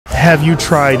Have you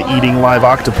tried eating live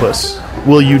octopus?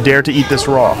 Will you dare to eat this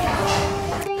raw?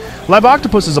 Live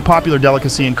octopus is a popular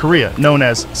delicacy in Korea, known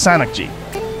as Sannakji.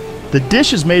 The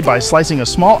dish is made by slicing a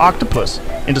small octopus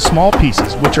into small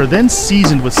pieces, which are then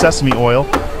seasoned with sesame oil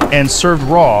and served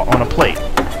raw on a plate.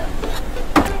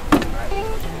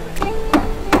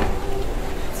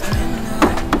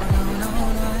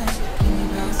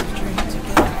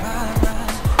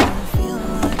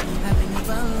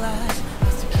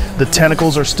 The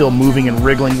tentacles are still moving and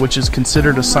wriggling, which is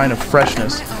considered a sign of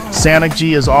freshness.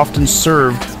 Sannakji is often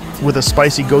served with a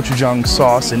spicy gochujang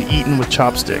sauce and eaten with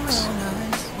chopsticks.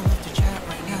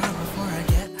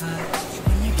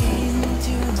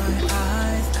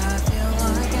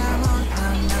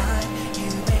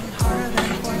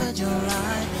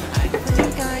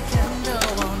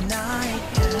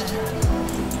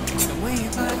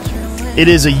 It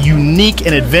is a unique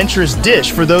and adventurous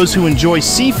dish for those who enjoy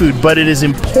seafood, but it is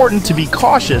important to be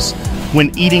cautious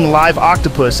when eating live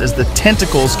octopus, as the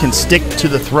tentacles can stick to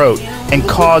the throat and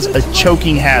cause a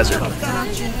choking hazard.